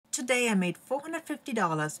today I made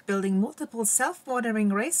 $450 building multiple self-watering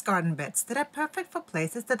raised garden beds that are perfect for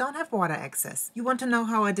places that don't have water access. You want to know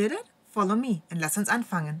how I did it? Follow me and lass uns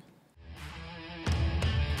anfangen.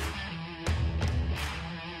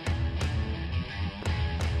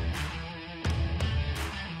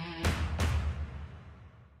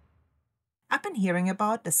 I've been hearing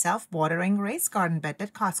about the self-watering raised garden bed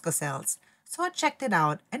that Costco sells. So I checked it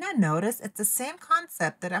out and I noticed it's the same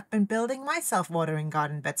concept that I've been building my self-watering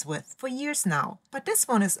garden beds with for years now. But this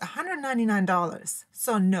one is $199,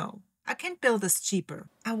 so no, I can't build this cheaper.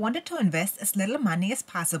 I wanted to invest as little money as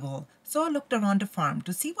possible, so I looked around the farm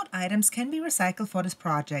to see what items can be recycled for this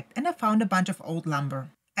project, and I found a bunch of old lumber.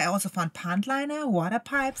 I also found pond liner, water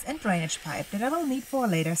pipes, and drainage pipe that I will need for a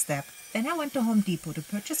later step. Then I went to Home Depot to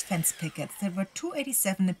purchase fence pickets that were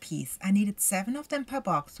 $2.87 a piece. I needed 7 of them per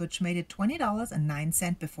box, which made it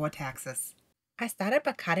 $20.09 before taxes. I started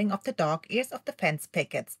by cutting off the dog ears of the fence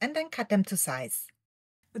pickets and then cut them to size.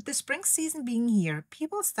 With the spring season being here,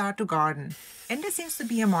 people start to garden, and there seems to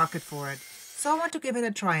be a market for it. So I want to give it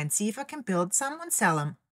a try and see if I can build some and sell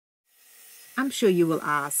them. I'm sure you will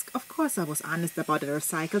ask. Of course I was honest about the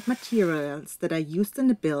recycled materials that I used in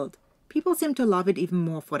the build. People seem to love it even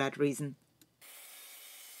more for that reason.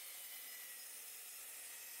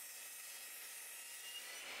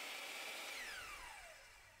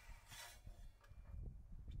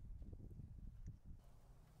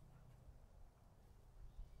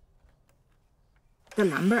 The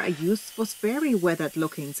lumber I used was very weathered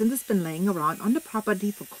looking since it's been laying around on the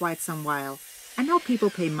property for quite some while. I know people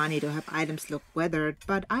pay money to have items look weathered,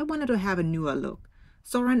 but I wanted to have a newer look.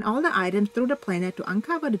 So ran all the items through the planer to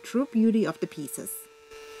uncover the true beauty of the pieces.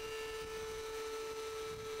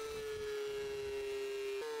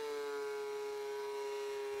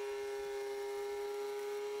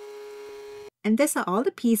 And these are all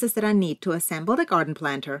the pieces that I need to assemble the garden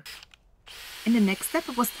planter. In the next step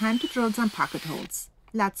it was time to drill some pocket holes.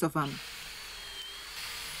 Lots of them.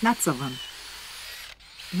 Lots of them.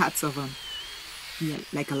 Lots of them. Yeah,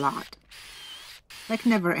 like a lot. Like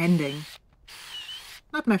never ending.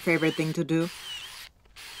 Not my favorite thing to do.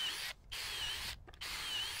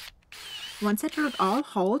 Once I drilled all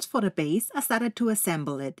holes for the base, I started to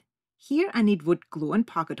assemble it. Here I need wood glue and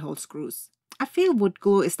pocket hole screws. I feel wood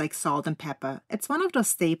glue is like salt and pepper. It's one of those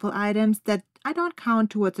staple items that I don't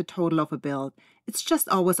count towards the total of a build. It's just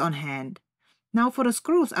always on hand. Now for the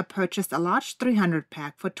screws, I purchased a large 300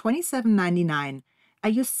 pack for $27.99. I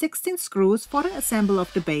used 16 screws for the assembly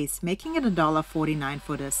of the base, making it $1.49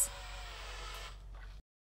 for this.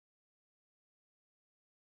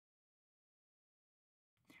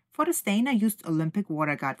 For the stain, I used Olympic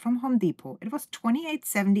Water Guard from Home Depot. It was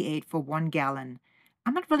 $28.78 for 1 gallon.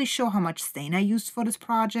 I'm not really sure how much stain I used for this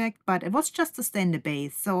project, but it was just to stain the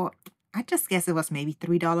base, so I just guess it was maybe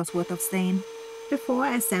 $3 worth of stain. Before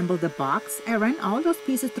I assembled the box, I ran all those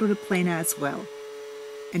pieces through the planer as well.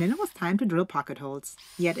 And then it was time to drill pocket holes,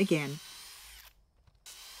 yet again.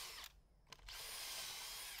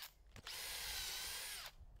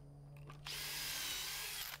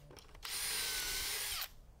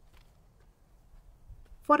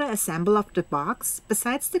 For the assembly of the box,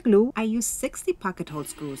 besides the glue, I used 60 pocket hole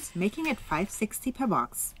screws, making it $5.60 per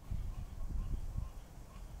box.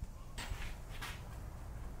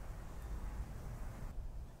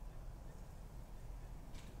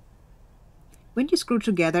 When you screw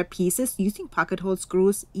together pieces using pocket hole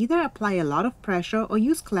screws, either apply a lot of pressure or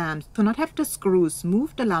use clamps to not have the screws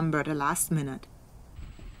move the lumber at the last minute.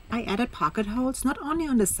 I added pocket holes not only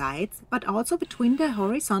on the sides, but also between the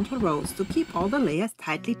horizontal rows to keep all the layers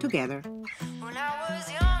tightly together. When I was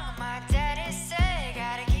young, my daddy said,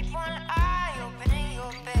 gotta keep one eye open in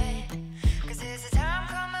your bed, 'cause there's a time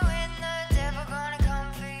coming when the devil gonna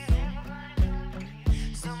come for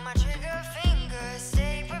you. So my trigger fingers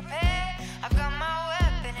stay prepared. I've got my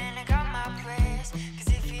weapon and I got my prayers, 'cause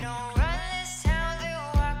if you don't run this town,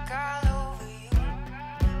 they'll walk all over you.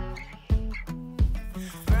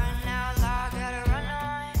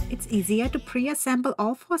 It's easier to pre-assemble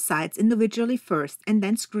all 4 sides individually first and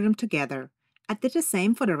then screw them together. I did the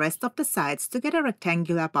same for the rest of the sides to get a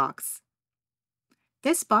rectangular box.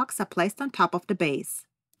 This box I placed on top of the base.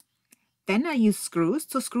 Then I used screws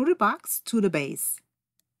to screw the box to the base.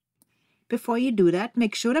 Before you do that,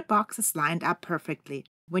 make sure the box is lined up perfectly.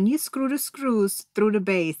 When you screw the screws through the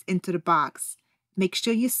base into the box, make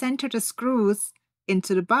sure you center the screws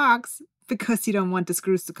into the box because you don't want the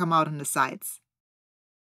screws to come out on the sides.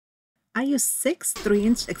 I used 6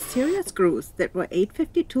 3-inch exterior screws that were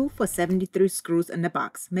 $8.52 for 73 screws in the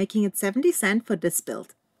box, making it 70 cents for this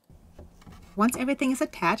build. Once everything is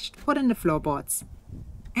attached, put in the floorboards.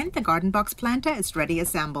 And the garden box planter is ready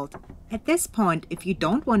assembled. At this point, if you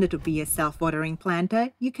don't want it to be a self-watering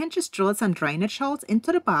planter, you can just drill some drainage holes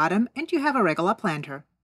into the bottom and you have a regular planter.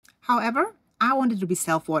 However, I want it to be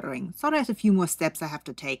self-watering, so there's a few more steps I have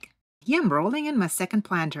to take. Here I'm rolling in my second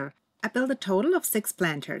planter. I built a total of 6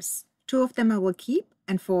 planters. 2 of them I will keep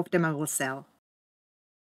and 4 of them I will sell.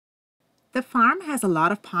 The farm has a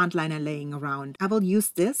lot of pond liner laying around. I will use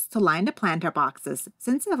this to line the planter boxes,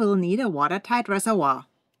 since I will need a watertight reservoir.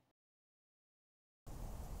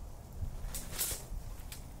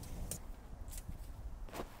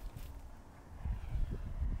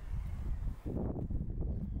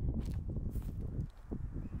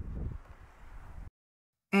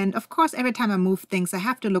 And of course, every time I move things, I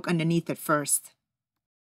have to look underneath it first.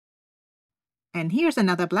 And here's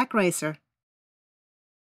another black razor.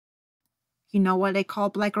 You know what they call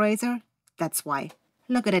black razor? That's why.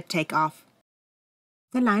 Look at it take off.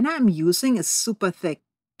 The liner I'm using is super thick.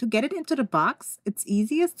 To get it into the box, it's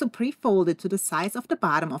easiest to pre-fold it to the size of the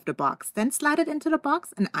bottom of the box, then slide it into the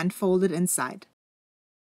box and unfold it inside.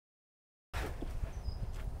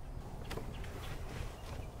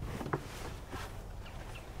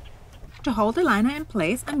 To hold the liner in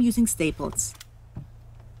place, I'm using staples.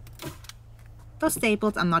 Those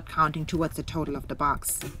staples I'm not counting towards the total of the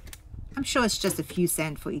box. I'm sure it's just a few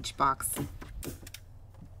cents for each box.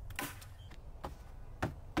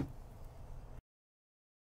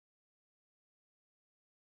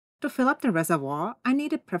 To fill up the reservoir, I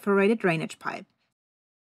need a perforated drainage pipe.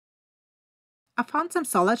 I found some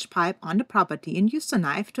solid pipe on the property and used a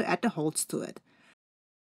knife to add the holes to it.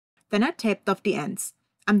 Then I taped off the ends.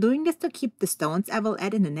 I'm doing this to keep the stones I will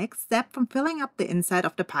add in the next step from filling up the inside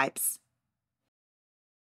of the pipes.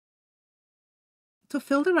 To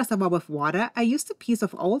fill the reservoir with water, I used a piece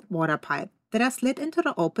of old water pipe that I slid into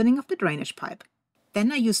the opening of the drainage pipe.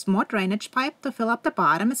 Then I used more drainage pipe to fill up the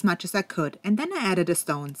bottom as much as I could, and then I added the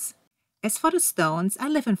stones. As for the stones, I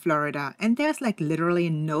live in Florida, and there's like literally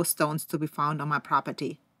no stones to be found on my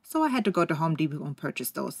property, so I had to go to Home Depot and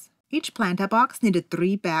purchase those. Each planter box needed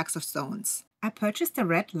 3 bags of stones. I purchased the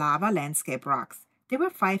red lava landscape rocks. They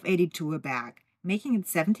were $5.82 a bag, making it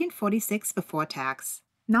 $17.46 before tax.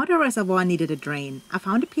 Now the reservoir needed a drain. I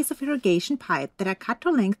found a piece of irrigation pipe that I cut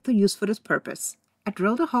to length to use for this purpose. I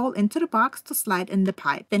drilled a hole into the box to slide in the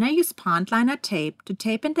pipe. Then I used pond liner tape to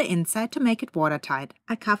tape in the inside to make it watertight.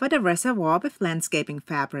 I covered the reservoir with landscaping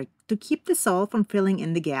fabric to keep the soil from filling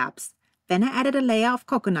in the gaps. Then I added a layer of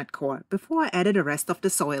coconut coir before I added the rest of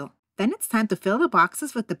the soil. Then it's time to fill the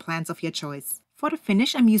boxes with the plants of your choice. For the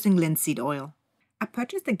finish, I'm using linseed oil. I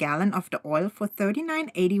purchased a gallon of the oil for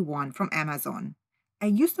 $39.81 from Amazon. I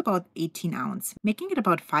used about 18 ounces, making it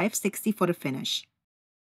about $5.60 for the finish.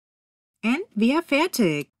 And we are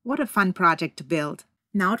fertig! What a fun project to build!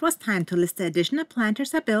 Now it was time to list the additional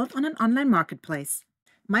planters I built on an online marketplace.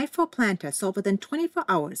 My 4 planters sold within 24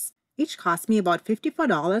 hours. Each cost me about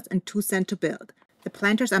 $54.02 to build. The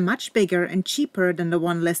planters are much bigger and cheaper than the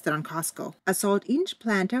one listed on Costco. I sold each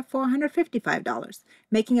planter for $155,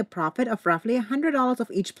 making a profit of roughly $100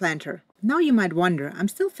 of each planter. Now you might wonder, I'm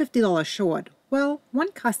still $50 short. Well,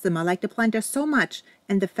 one customer liked the planter so much,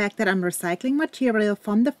 and the fact that I'm recycling material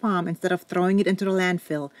from the farm instead of throwing it into the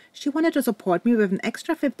landfill, she wanted to support me with an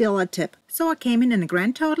extra $50 tip, so I came in a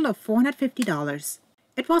grand total of $450.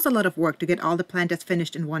 It was a lot of work to get all the planters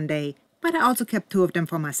finished in one day, but I also kept 2 of them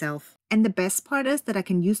for myself. And the best part is that I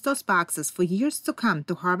can use those boxes for years to come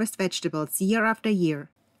to harvest vegetables year after year.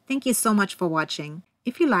 Thank you so much for watching.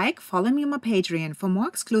 If you like, follow me on my Patreon for more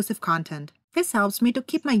exclusive content. This helps me to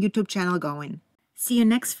keep my YouTube channel going. See you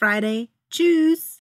next Friday. Tschüss!